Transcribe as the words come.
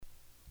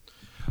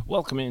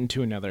Welcome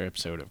into another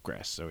episode of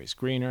Grass is Always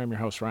Greener. I'm your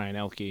host, Ryan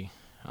Elke.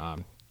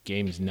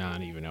 Game's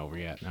not even over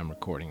yet, and I'm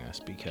recording this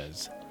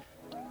because,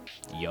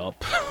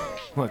 yup.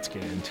 Let's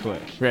get into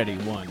it. Ready,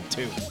 1,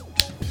 2.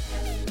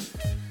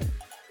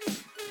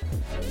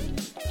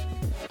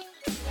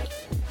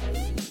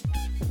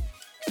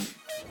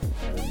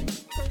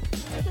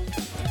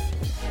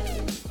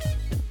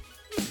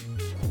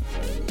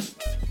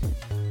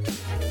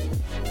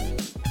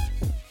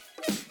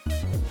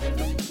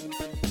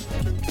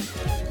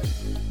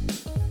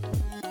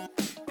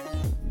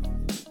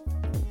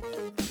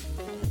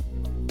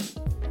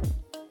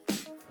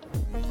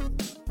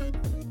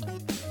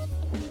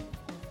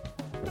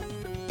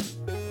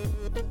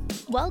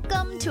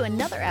 Welcome to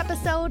another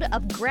episode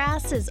of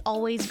Grass is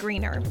Always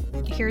Greener.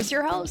 Here's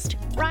your host,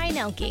 Ryan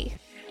Elke.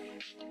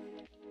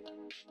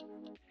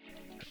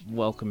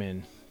 Welcome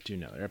in to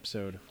another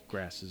episode of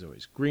Grass is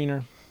Always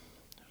Greener.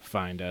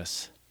 Find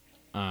us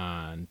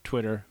on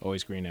Twitter,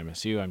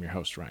 AlwaysGreenMSU. I'm your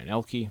host, Ryan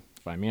Elke.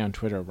 Find me on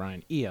Twitter,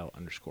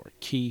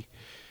 RyanEL_Key.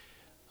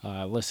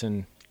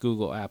 Listen,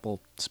 Google,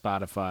 Apple,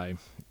 Spotify,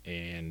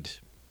 and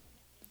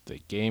the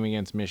game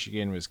against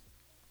Michigan was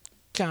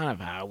kind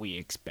of how we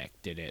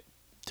expected it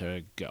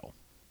to go.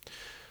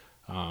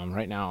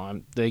 Right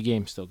now, the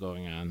game's still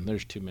going on.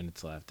 There's 2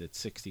 minutes left. It's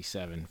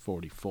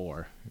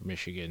 67-44,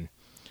 Michigan.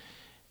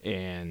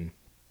 And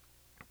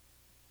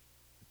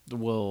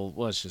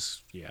let's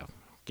just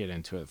get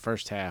into it.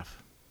 First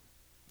half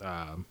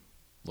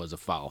was a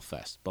foul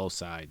fest, both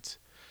sides.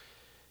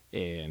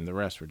 And the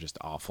rest were just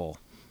awful,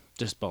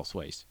 just both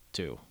ways,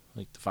 too.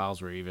 Like, the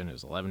fouls were even. It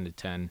was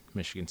 11-10,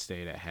 Michigan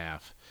State at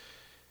half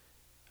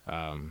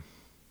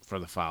for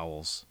the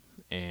fouls.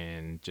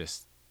 And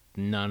just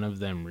none of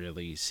them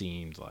really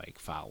seemed like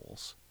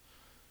fouls.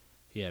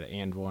 He had an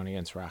and one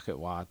against Rocket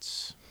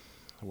Watts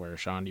where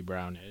Shawnee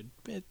Brown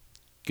had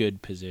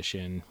good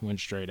position, went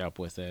straight up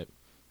with it,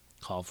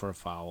 called for a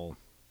foul.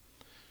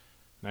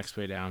 Next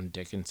play down,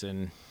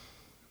 Dickinson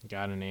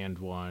got an and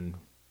one.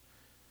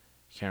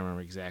 Can't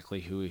remember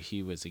exactly who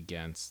he was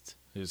against.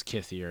 It was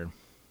Kithier.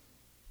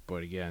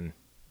 But again,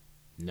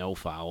 no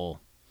foul.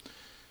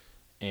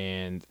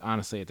 And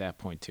honestly, at that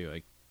point too,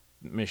 like,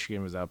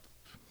 Michigan was up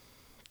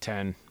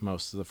 10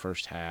 most of the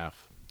first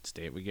half.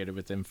 State would get it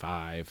within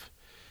 5.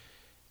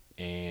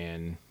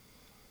 And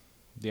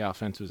the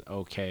offense was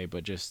okay,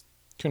 but just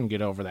couldn't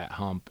get over that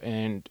hump.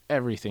 And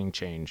everything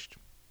changed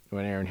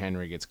when Aaron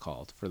Henry gets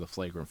called for the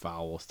flagrant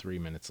foul with 3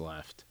 minutes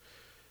left.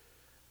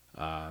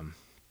 That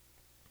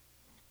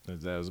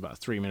was about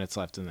 3 minutes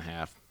left in the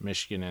half.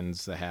 Michigan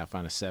ends the half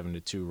on a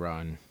 7-2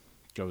 run.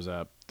 Goes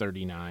up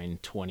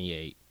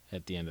 39-28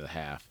 at the end of the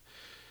half.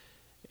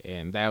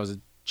 And that was a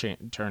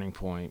turning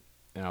point.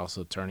 And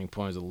also turning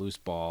point is a loose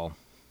ball.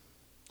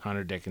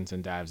 Hunter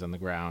Dickinson dives on the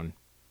ground.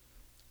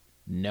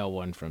 No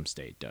one from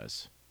State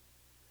does.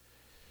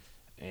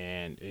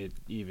 And it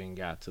even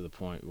got to the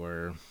point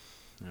where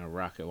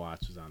Rocket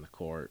Watts was on the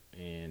court,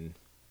 and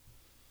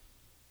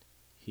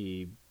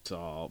he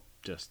saw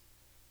just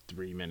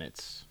 3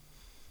 minutes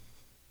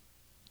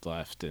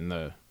left in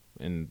the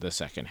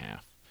second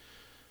half.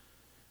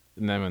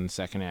 And then when the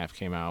second half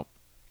came out,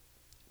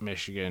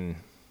 Michigan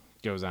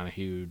goes on a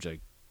huge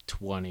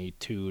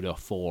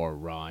 22-4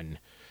 run,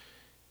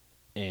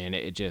 and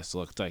it just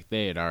looked like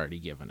they had already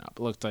given up.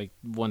 It looked like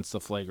once the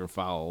flagrant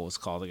foul was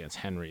called against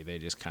Henry, they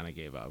just kind of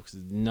gave up because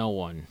no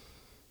one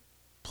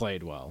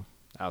played well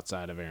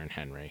outside of Aaron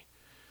Henry.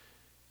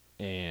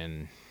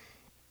 And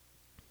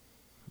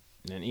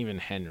even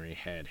Henry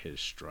had his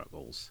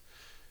struggles.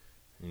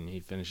 And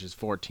he finishes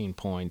 14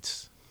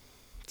 points,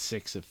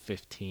 6 of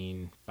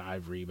 15,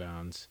 5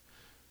 rebounds.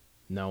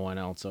 No one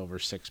else over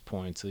 6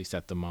 points, at least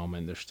at the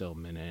moment. There's still a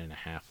minute and a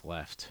half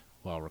left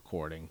while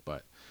recording.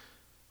 But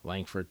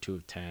Langford, 2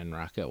 of 10.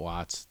 Rocket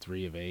Watts,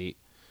 3 of 8.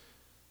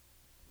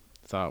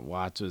 Thought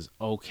Watts was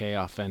okay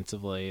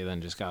offensively, then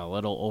just got a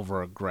little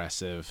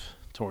over-aggressive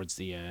towards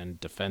the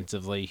end.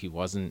 Defensively, he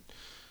was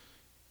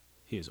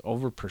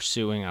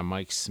over-pursuing on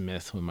Mike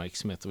Smith when Mike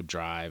Smith would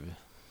drive.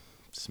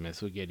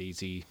 Smith would get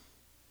easy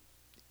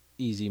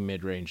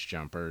mid-range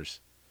jumpers.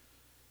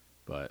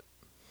 But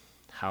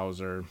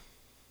Hauser,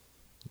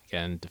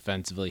 again,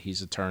 defensively,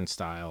 he's a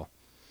turnstile.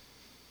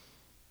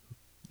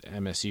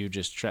 MSU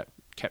just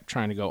kept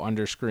trying to go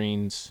under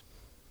screens.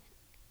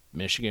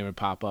 Michigan would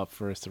pop up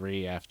for a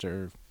 3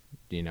 after,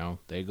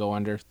 they go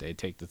under, they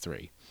take the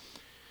 3.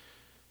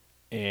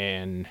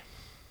 And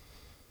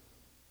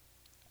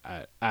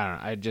I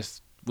don't know,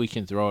 we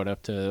can throw it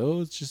up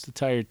to, it's just a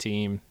tired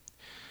team.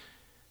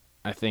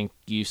 I think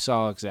you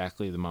saw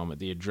exactly the moment.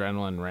 The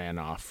adrenaline ran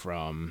off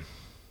from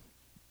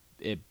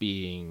it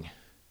being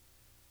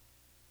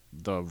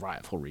the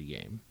rivalry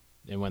game.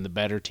 And when the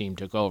better team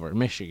took over,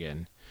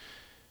 Michigan,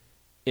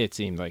 it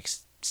seemed like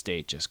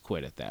State just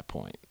quit at that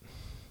point.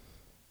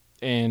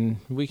 And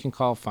we can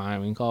call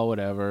fine, we can call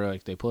whatever,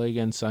 like they play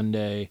again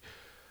Sunday,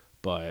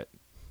 but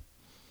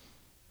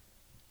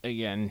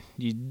again,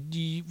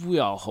 we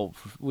all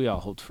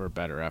hoped for a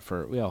better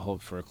effort. We all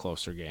hoped for a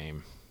closer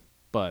game.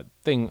 But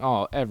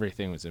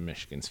everything was in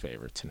Michigan's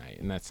favor tonight,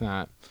 and that's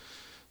not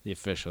the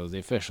officials. The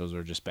officials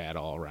were just bad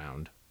all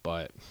around.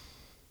 But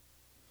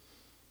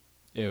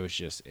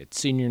it's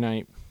senior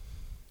night.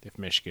 If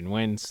Michigan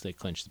wins, they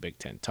clinch the Big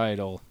Ten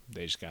title.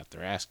 They just got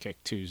their ass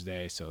kicked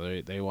Tuesday,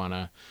 so they want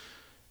to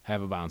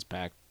have a bounce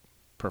back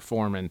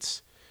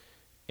performance,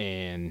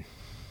 and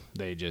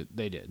they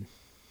did.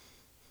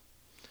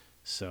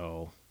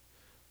 So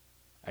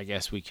I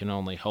guess we can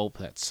only hope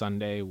that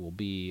Sunday will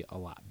be a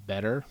lot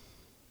better.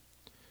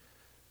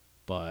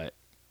 But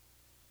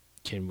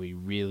can we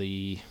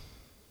really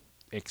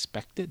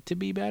expect it to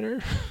be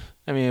better?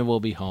 I mean, we'll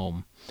be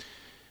home.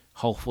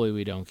 Hopefully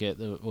we don't get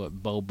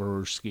Bo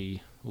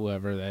Borski,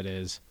 whoever that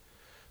is.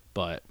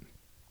 But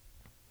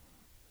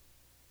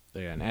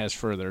again, as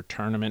for their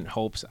tournament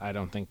hopes, I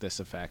don't think this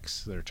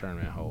affects their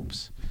tournament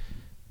hopes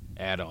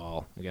at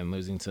all. Again,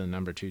 losing to the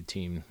number 2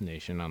 team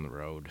nation on the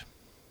road.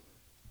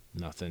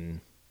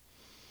 Nothing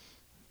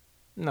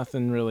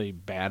really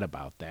bad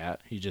about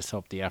that. You just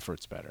hope the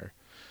effort's better.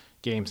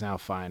 Game's now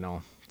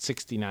final.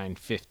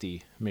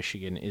 69-50.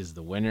 Michigan is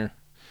the winner.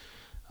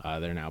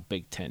 They're now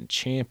Big Ten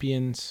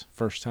champions.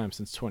 First time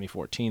since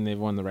 2014 they've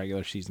won the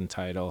regular season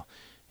title.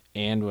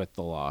 And with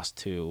the loss,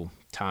 too,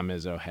 Tom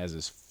Izzo has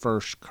his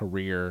first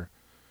career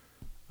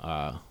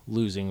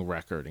losing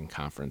record in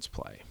conference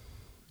play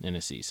in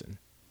a season.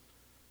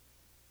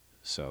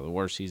 So the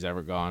worst he's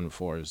ever gone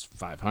before is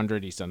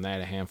 500. He's done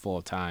that a handful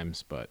of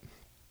times, but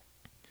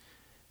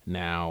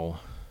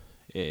now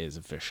it is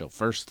official.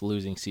 First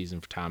losing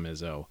season for Tom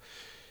Izzo.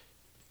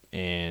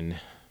 And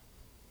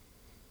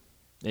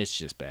it's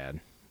just bad.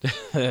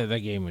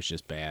 The game was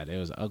just bad. It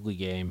was an ugly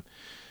game.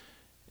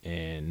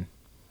 And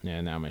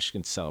now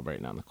Michigan's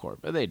celebrating on the court,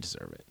 but they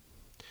deserve it.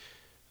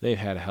 They've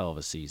had a hell of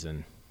a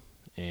season.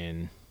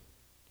 And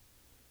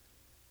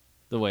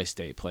the way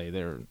State play,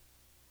 they're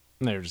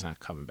just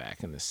not coming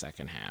back in the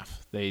second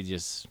half.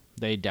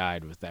 They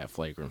died with that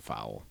flagrant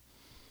foul.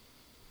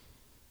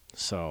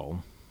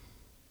 So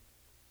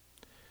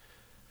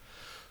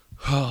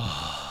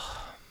I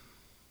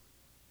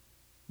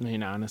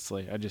mean,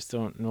 honestly, I just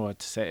don't know what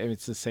to say.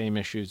 It's the same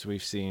issues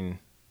we've seen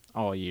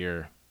all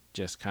year,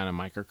 just kind of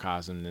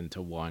microcosmed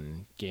into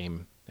one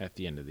game at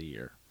the end of the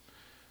year.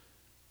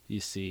 You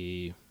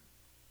see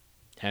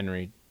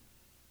Henry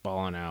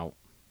balling out,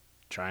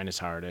 trying his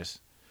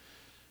hardest.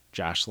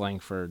 Josh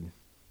Langford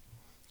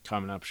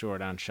coming up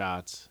short on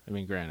shots. I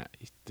mean, granted,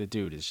 the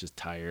dude is just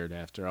tired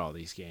after all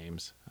these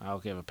games. I'll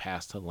give a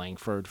pass to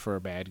Langford for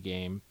a bad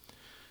game.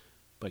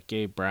 But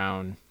Gabe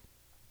Brown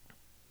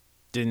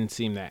didn't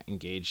seem that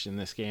engaged in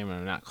this game. And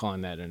I'm not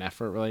calling that an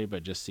effort, really, but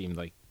it just seemed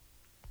like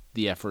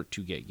the effort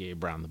to get Gabe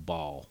Brown the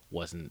ball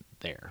wasn't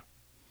there.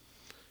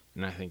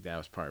 And I think that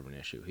was part of an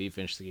issue. He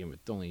finished the game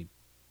with only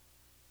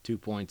 2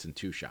 points and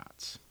 2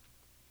 shots.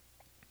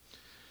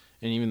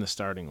 And even the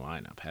starting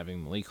lineup,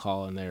 having Malik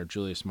Hall in there,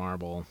 Julius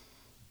Marble,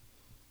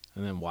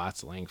 and then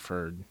Watts,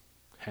 Langford,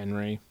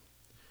 Henry.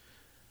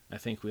 I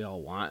think we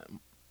all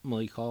want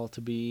Malik Hall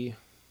to be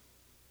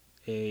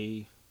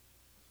a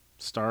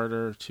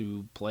starter,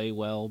 to play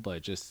well,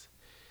 but just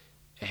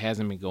it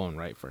hasn't been going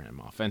right for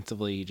him.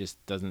 Offensively, he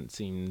just doesn't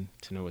seem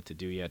to know what to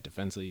do yet.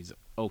 Defensively, he's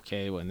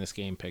okay when this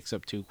game picks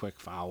up 2 quick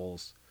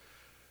fouls.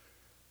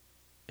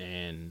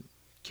 And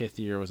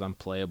Kithier was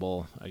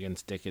unplayable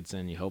against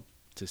Dickinson. You hope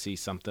to see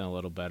something a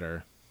little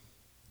better.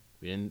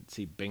 We didn't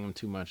see Bingham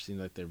too much.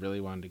 Seemed like they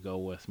really wanted to go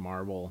with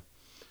Marble,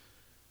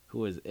 who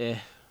was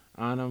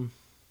on him.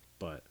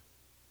 But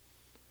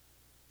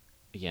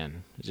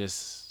again, it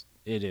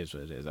is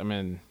what it is. I'm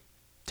going to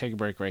take a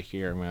break right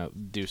here. I'm going to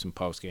do some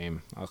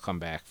post-game. I'll come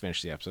back,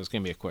 finish the episode. It's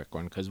going to be a quick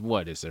one because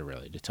what is there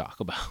really to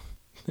talk about?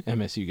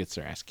 MSU gets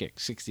their ass kicked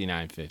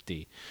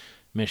 69-50.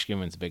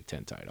 Michigan wins the Big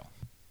Ten title.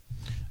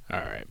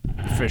 All right,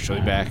 officially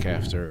back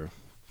after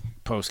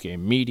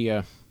post-game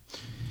media.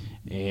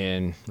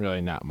 And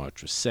really not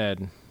much was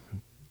said.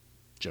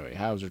 Joey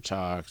Hauser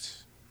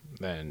talked,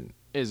 then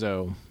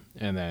Izzo,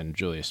 and then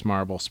Julius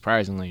Marble.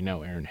 Surprisingly,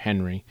 no Aaron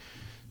Henry.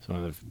 It's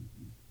one of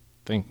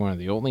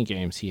the only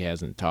games he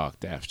hasn't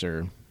talked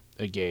after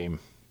a game.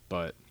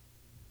 And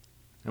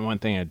one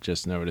thing I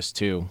just noticed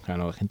too,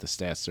 kind of looking at the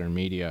stats during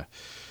media,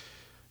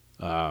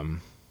 MSU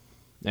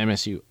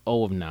 0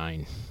 of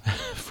 9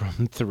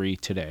 from 3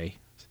 today.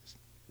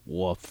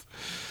 Woof.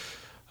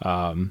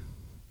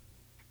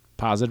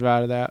 Positive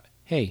out of that,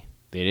 hey,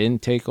 they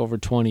didn't take over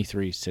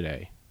 23s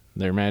today.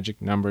 Their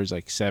magic number is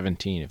like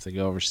 17. If they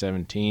go over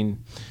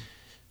 17,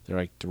 they're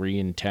like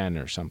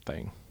 3-10 or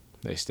something.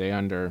 They stay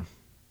under,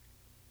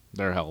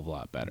 they're a hell of a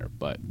lot better.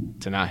 But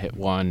to not hit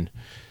 1,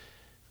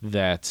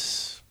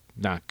 that's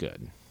not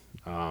good.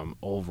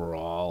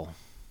 Overall,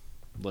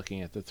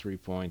 looking at the 3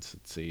 points,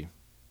 let's see.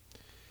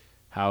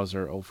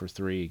 Hauser 0 for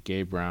 3.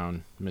 Gabe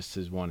Brown missed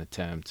his 1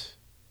 attempt.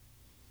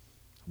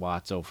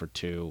 Watts 0 for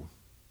 2.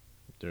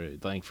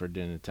 Langford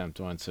didn't attempt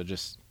 1. So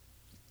just,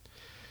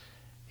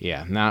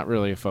 not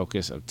really a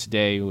focus of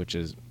today, which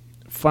is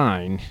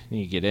fine.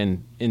 You get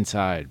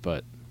inside,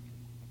 but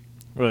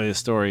really the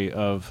story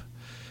of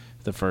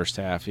the first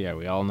half,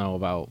 we all know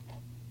about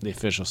the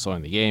officials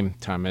slowing the game.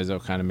 Tom Izzo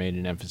kind of made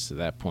an emphasis at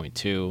that point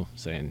too,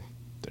 saying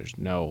there's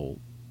no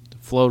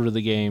flow to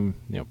the game,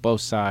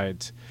 both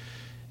sides.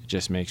 It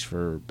just makes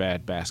for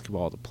bad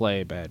basketball to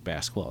play, bad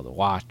basketball to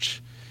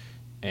watch.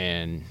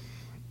 And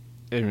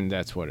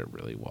that's what it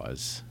really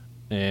was.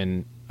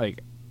 And,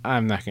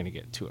 I'm not going to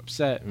get too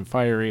upset and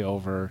fiery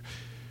over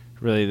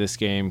really this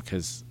game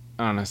because,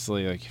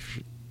 honestly,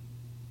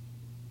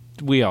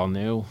 we all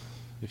knew.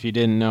 If you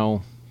didn't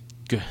know,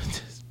 good.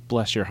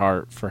 Bless your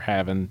heart for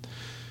having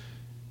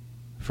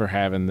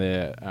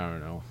the, I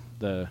don't know,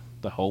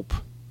 the hope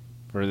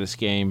for this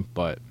game.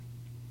 But,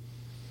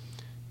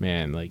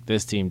 man,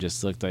 this team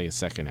just looked like a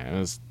second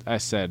half. I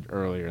said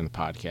earlier in the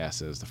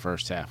podcast, the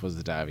first half was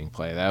the diving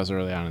play. That was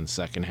early on in the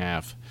second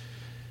half.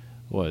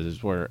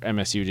 Was where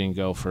MSU didn't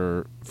go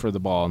for the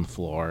ball on the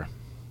floor.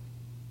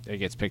 It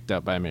gets picked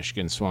up by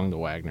Michigan, swung to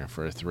Wagner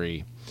for a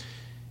three,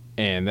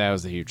 and that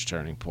was the huge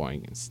turning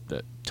point. It's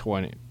the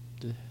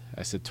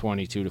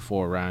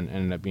 22-4 run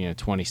ended up being a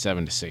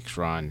 27-6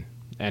 run,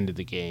 ended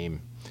the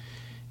game,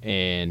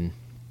 and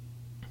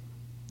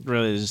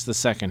really just the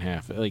second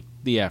half,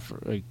 the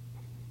effort,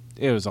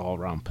 it was all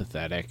around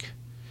pathetic.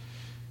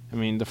 I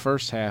mean, the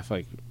first half,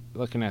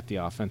 looking at the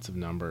offensive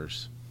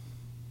numbers,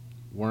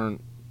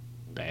 weren't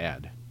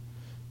bad.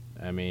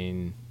 I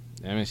mean,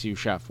 MSU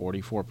shot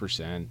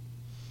 44%,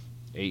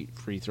 8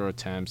 free throw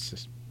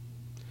attempts.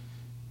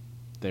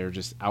 They were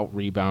just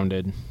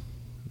out-rebounded,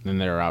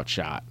 and they were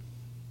outshot.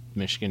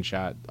 Michigan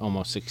shot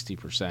almost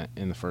 60%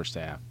 in the first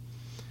half.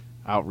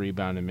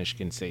 Out-rebounded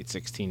Michigan State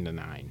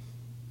 16-9.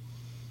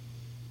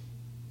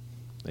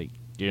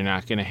 You're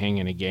not going to hang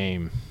in a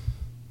game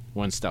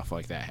when stuff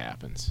like that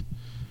happens.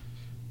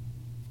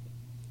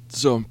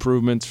 So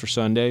improvements for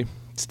Sunday,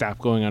 stop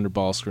going under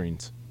ball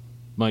screens.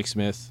 Mike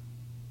Smith,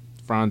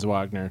 Franz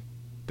Wagner,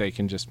 they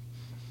can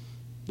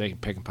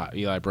pick and pop.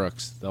 Eli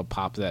Brooks, they'll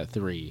pop that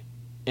three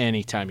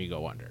anytime you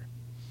go under.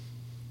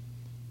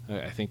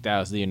 I think that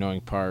was the annoying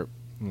part.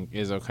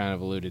 Izzo kind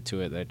of alluded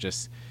to it, that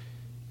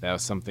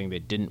was something they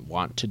didn't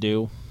want to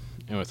do.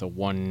 And with a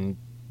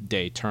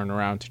one-day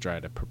turnaround to try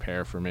to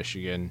prepare for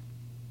Michigan,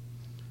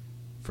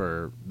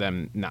 for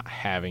them not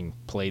having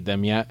played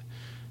them yet,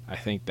 I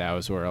think that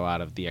was where a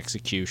lot of the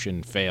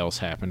execution fails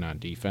happened on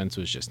defense,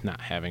 was just not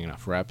having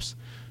enough reps.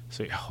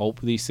 So I hope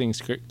these things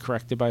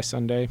corrected by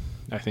Sunday.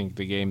 I think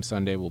the game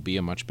Sunday will be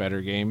a much better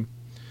game.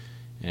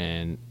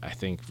 And I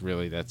think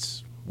really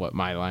that's what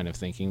my line of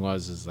thinking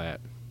was, is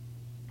that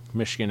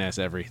Michigan has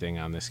everything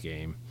on this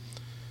game.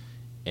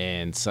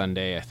 And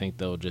Sunday, I think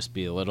they'll just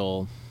be they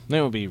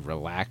will be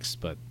relaxed,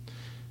 but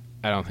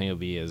I don't think it'll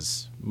be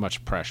as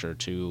much pressure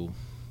to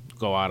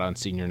go out on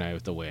senior night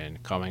with the win,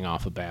 coming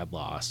off a bad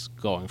loss,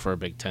 going for a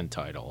Big Ten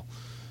title.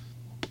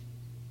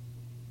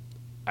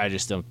 I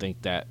just don't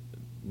think that,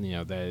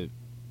 the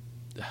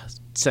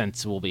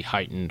sense will be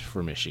heightened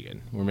for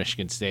Michigan. We're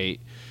Michigan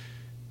State.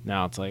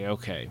 Now it's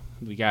okay,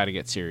 we got to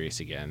get serious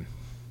again.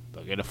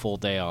 They'll get a full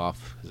day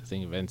off. I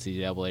think of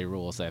NCAA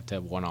rules, they have to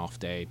have one off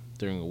day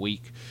during a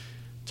week.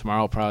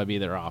 Tomorrow will probably be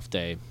their off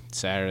day.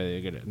 Saturday,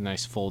 they get a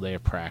nice full day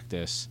of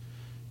practice.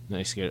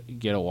 Nice to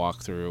get a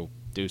walkthrough,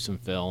 do some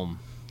film.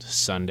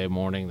 Sunday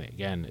morning,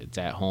 again, it's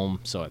at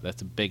home, so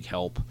that's a big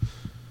help.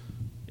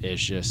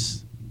 It's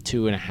just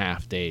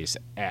 2.5 days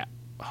at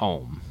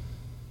home.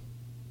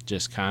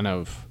 Just kind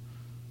of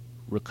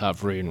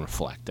recovery and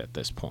reflect at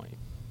this point.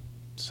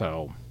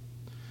 So,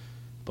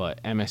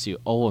 but MSU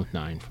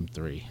 0-9 from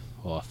 3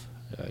 off.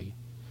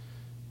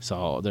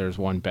 So there's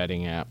one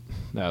betting app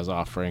that was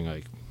offering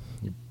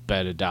you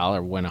bet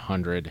 $1, win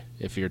 100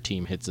 if your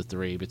team hits a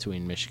 3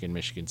 between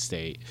Michigan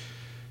State.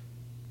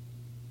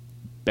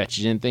 Bet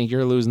you didn't think you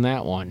were losing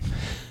that one.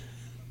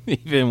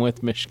 Even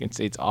with Michigan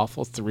State's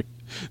awful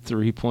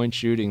three-point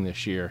shooting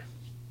this year.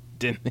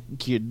 Didn't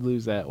think you'd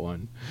lose that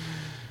one.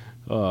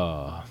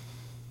 Then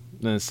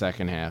the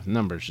second half,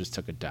 numbers just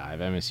took a dive.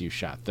 MSU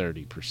shot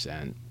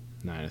 30%,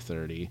 9 of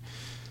 30.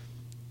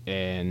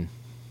 And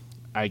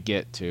I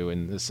get to,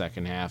 in the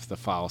second half, the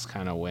fouls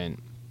kind of went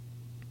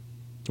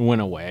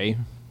away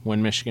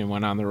when Michigan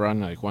went on the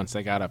run. Once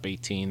they got up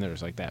 18, there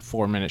was that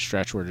 4-minute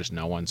stretch where just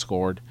no one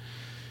scored.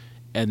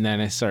 And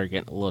then it started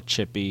getting a little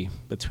chippy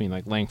between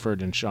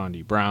Langford and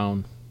Shawnee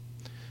Brown,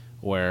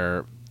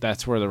 where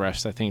that's where the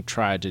refs, I think,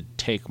 tried to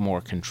take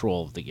more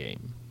control of the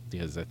game.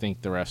 Because I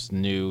think the refs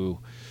knew,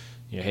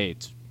 hey,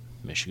 it's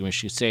Michigan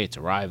State, it's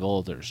a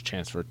rival, there's a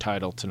chance for a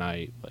title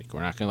tonight.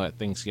 We're not going to let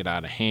things get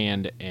out of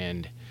hand.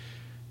 And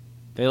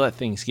they let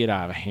things get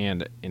out of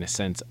hand in a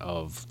sense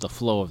of the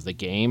flow of the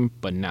game,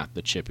 but not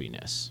the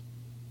chippiness.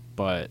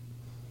 But,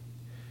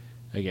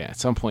 again, at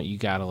some point you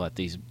got to let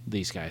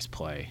these guys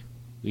play.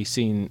 We've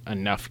seen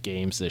enough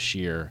games this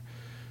year,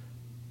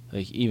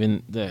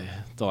 even the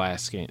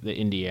last game, the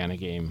Indiana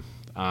game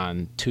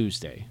on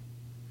Tuesday.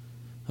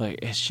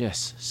 It's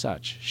just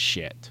such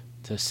shit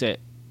to sit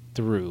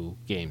through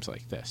games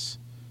like this.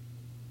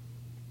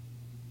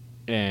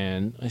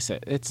 And like I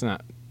said, it's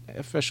not,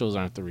 officials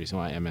aren't the reason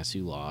why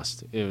MSU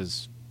lost. It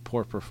was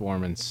poor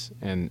performance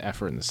and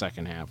effort in the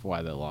second half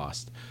why they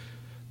lost.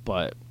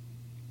 But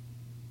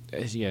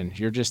again,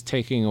 you're just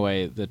taking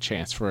away the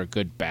chance for a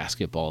good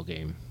basketball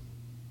game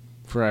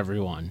for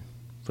everyone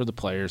for the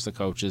players, the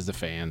coaches, the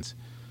fans.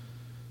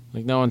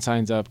 Like, no one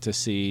signs up to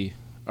see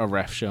a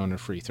ref showing a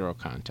free throw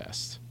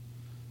contest.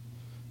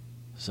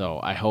 So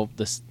I hope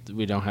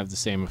we don't have the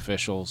same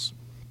officials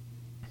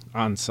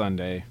on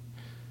Sunday.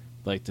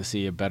 Like to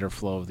see a better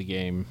flow of the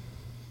game.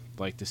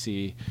 Like to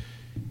see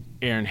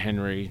Aaron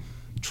Henry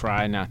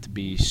try not to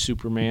be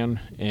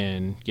Superman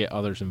and get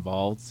others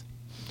involved.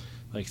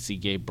 Like to see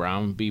Gabe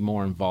Brown be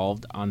more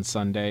involved on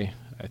Sunday.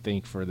 I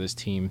think for this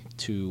team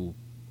to,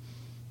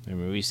 I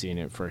mean, we've seen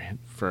it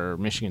for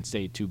Michigan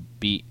State to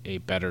beat a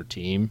better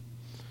team,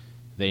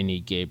 they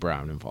need Gabe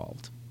Brown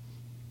involved.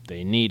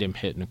 They need him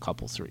hitting a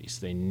couple threes.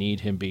 They need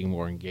him being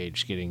more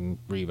engaged, getting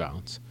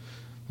rebounds.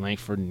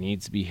 Langford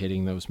needs to be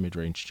hitting those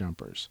mid-range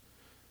jumpers.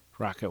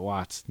 Rocket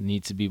Watts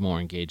needs to be more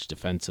engaged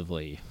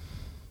defensively.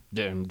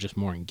 Just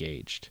more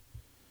engaged.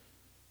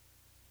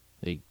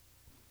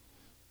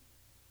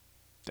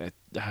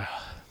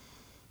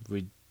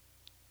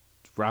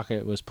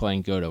 Rocket was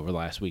playing good over the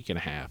last week and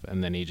a half,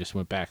 and then he just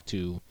went back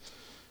to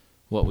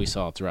what we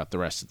saw throughout the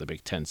rest of the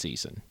Big Ten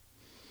season.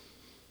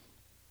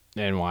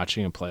 And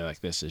watching him play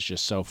like this is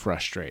just so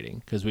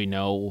frustrating because we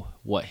know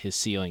what his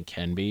ceiling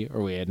can be,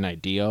 or we had an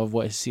idea of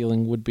what his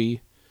ceiling would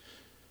be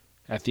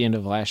at the end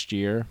of last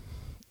year,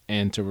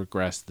 and to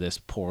regress this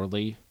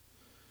poorly,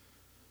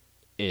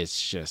 it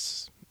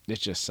just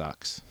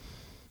sucks.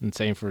 And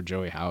same for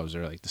Joey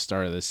Hauser, like the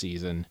start of the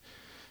season,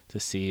 to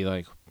see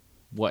like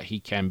what he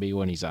can be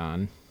when he's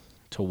on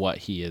to what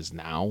he is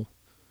now.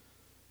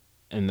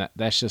 And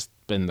that's just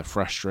been the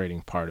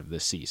frustrating part of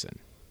this season.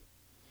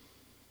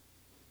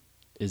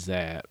 Is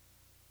that,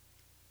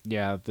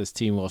 yeah, this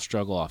team will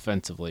struggle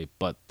offensively,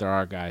 but there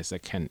are guys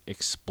that can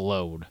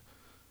explode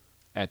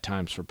at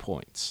times for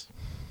points.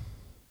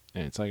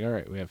 And it's like, all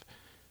right, we have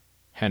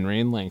Henry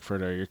and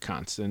Langford are your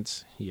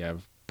constants. You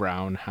have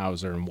Brown,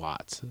 Hauser, and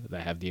Watts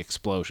that have the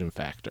explosion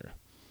factor.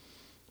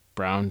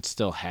 Brown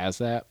still has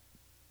that.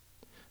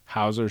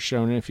 Hauser's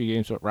shown in a few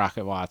games, but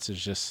Rocket Watts has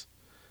just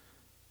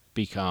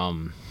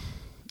become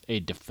a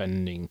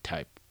defending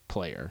type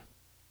player.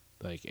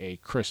 Like a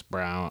Chris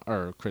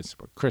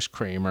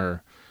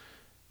Kramer,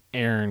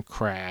 Aaron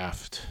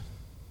Kraft,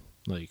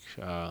 like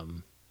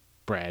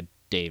Brad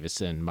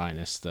Davison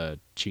minus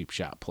the cheap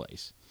shot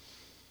plays.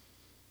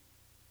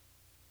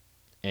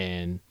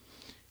 And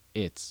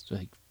it's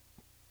like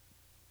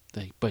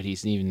but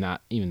he's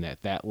not even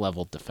at that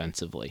level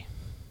defensively.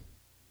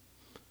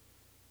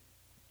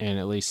 And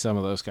at least some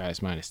of those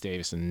guys minus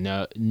Davison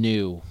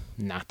knew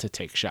not to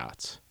take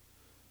shots.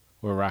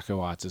 Where Rocket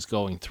Watts is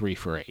going 3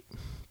 for 8.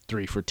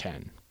 3 for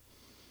 10,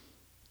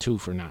 2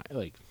 for 9.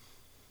 Like,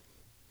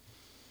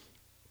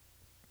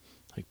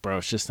 bro,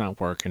 it's just not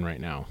working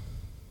right now.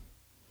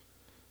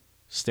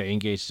 Stay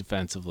engaged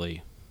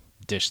defensively.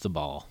 Dish the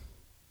ball.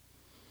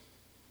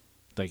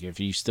 Like, if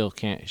you still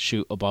can't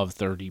shoot above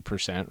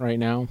 30% right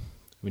now,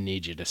 we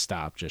need you to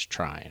stop just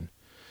trying.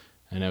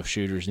 I know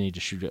shooters need to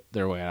shoot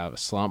their way out of a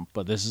slump,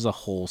 but this is a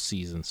whole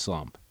season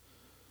slump.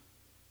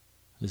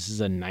 This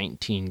is a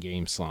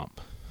 19-game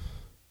slump.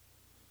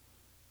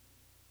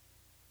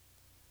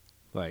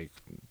 Like,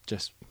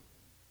 just,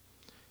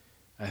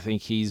 I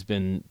think he's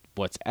been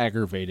what's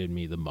aggravated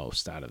me the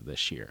most out of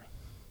this year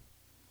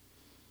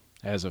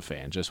as a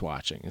fan, just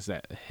watching, is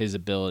that his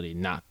ability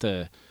not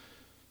to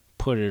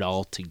put it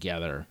all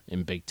together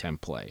in Big Ten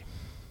play.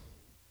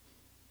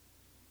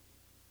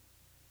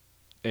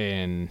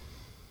 And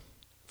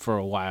for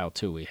a while,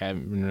 too, we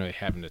haven't been really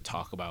having to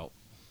talk about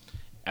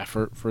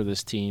effort for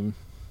this team.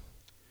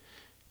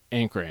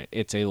 And granted,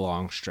 it's a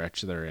long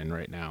stretch they're in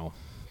right now.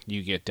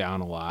 You get down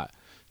a lot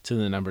to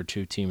the number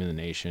 2 team in the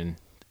nation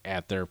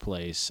at their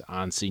place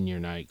on senior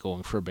night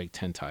going for a Big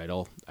Ten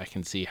title. I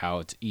can see how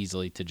it's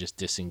easily to just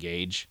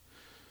disengage.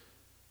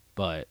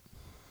 But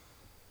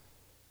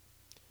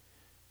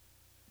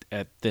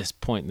at this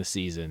point in the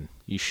season,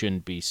 you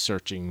shouldn't be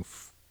searching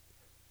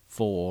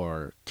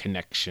for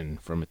connection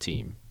from a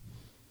team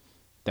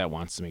that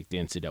wants to make the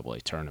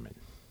NCAA tournament.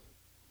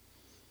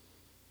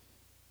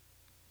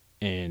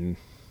 And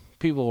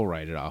people will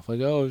write it off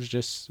like, oh, it's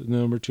just the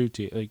number 2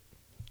 team. Like,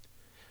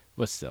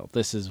 but still,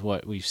 this is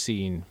what we've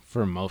seen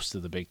for most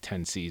of the Big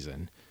Ten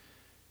season.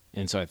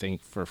 And so I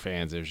think for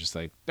fans, it's just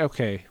like,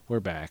 okay,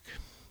 we're back.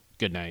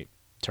 Good night.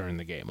 Turn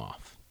the game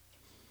off.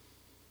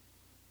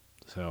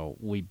 So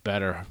we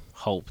better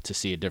hope to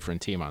see a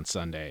different team on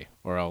Sunday,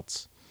 or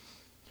else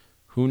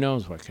who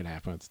knows what could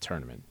happen at the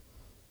tournament.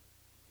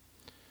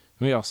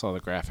 We all saw the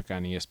graphic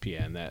on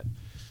ESPN that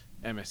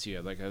MSU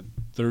had like a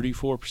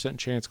 34%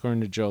 chance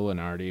according to Joe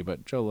Lunardi,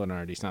 but Joe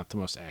Lunardi's not the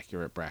most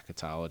accurate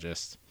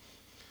bracketologist.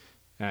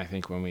 And I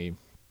think when we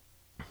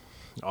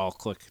all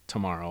click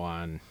tomorrow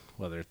on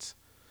whether it's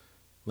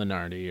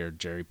Lunardi or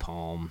Jerry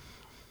Palm,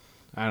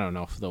 I don't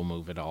know if they'll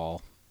move at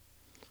all.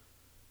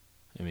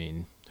 I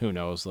mean, who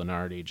knows?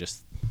 Lunardi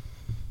just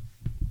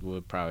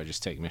would probably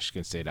just take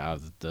Michigan State out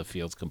of the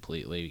field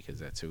completely because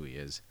that's who he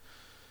is.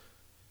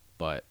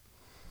 But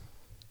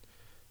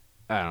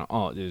I don't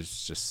know.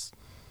 It's just,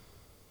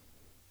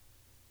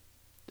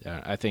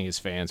 I think as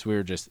fans, we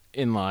were just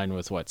in line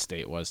with what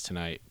State was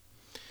tonight.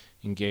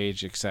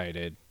 engaged,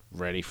 excited,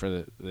 ready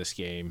for this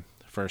game.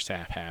 The first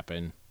half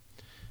happened.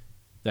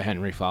 The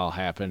Henry foul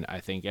happened. I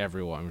think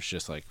everyone was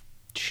just like,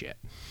 shit,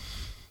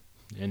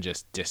 and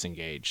just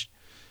disengaged.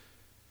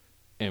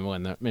 And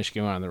when the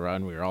Michigan went on the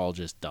run, we were all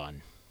just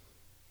done.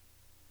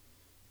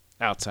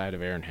 Outside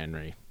of Aaron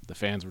Henry, the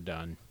fans were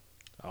done.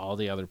 All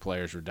the other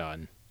players were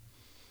done.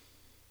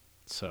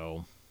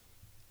 So,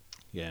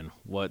 again,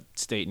 what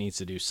State needs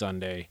to do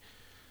Sunday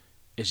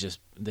is just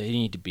they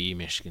need to be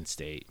Michigan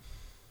State.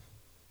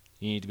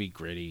 You need to be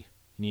gritty.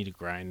 You need to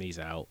grind these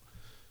out.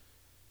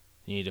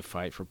 You need to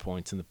fight for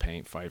points in the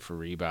paint, fight for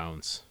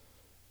rebounds.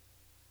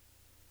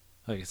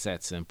 Like, it's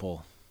that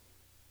simple.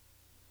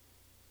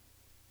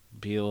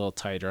 Be a little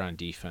tighter on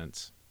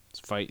defense.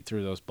 Fight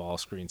through those ball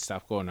screens.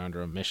 Stop going under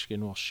them.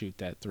 Michigan will shoot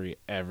that three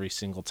every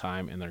single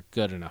time, and they're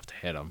good enough to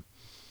hit them.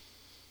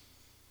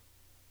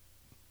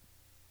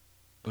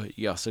 But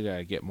you also got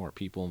to get more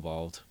people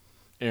involved.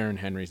 Aaron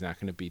Henry's not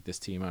going to beat this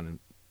team on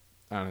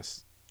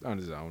his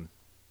own.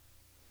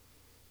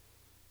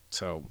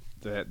 So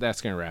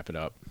that's going to wrap it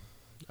up.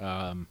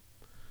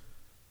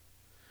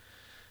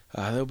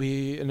 There'll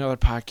be another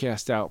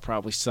podcast out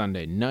probably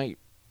Sunday night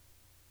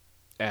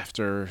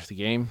after the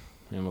game.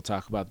 And we'll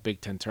talk about the Big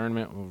Ten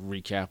tournament. We'll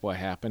recap what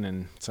happened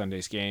in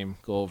Sunday's game,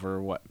 go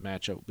over what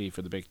matchup will be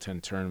for the Big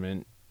Ten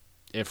tournament,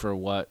 if or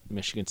what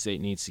Michigan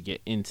State needs to get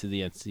into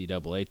the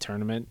NCAA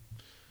tournament.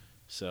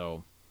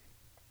 So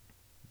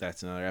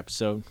that's another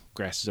episode.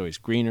 Grass is always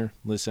greener.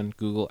 Listen,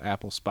 Google,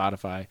 Apple,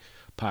 Spotify,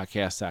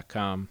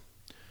 podcast.com.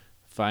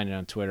 Find it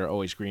on Twitter,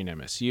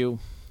 alwaysgreenMSU.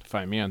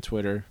 Find me on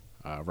Twitter,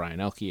 Ryan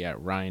Elke at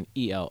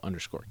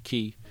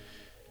RyanEL_key.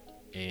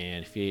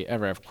 And if you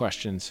ever have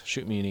questions,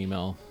 shoot me an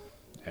email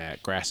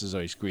at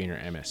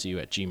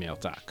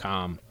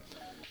grassasalwaysgreenermsu@gmail.com.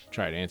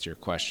 Try to answer your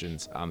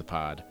questions on the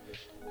pod.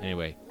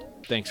 Anyway,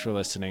 thanks for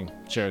listening.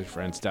 Share with your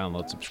friends,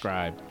 download,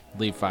 subscribe,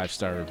 leave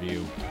 5-star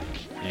review.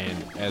 And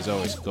as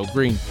always, go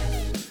green.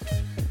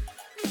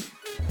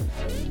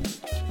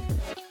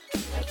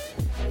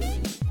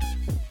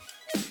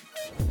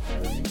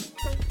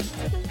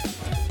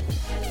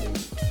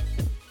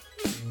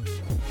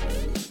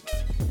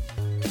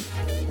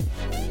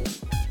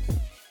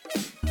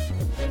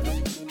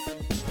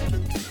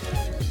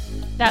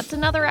 That's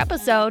another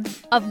episode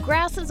of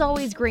Grass is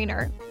Always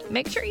Greener.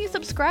 Make sure you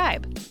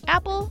subscribe.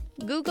 Apple,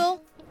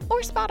 Google,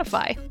 or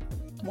Spotify.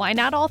 Why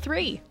not all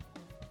three?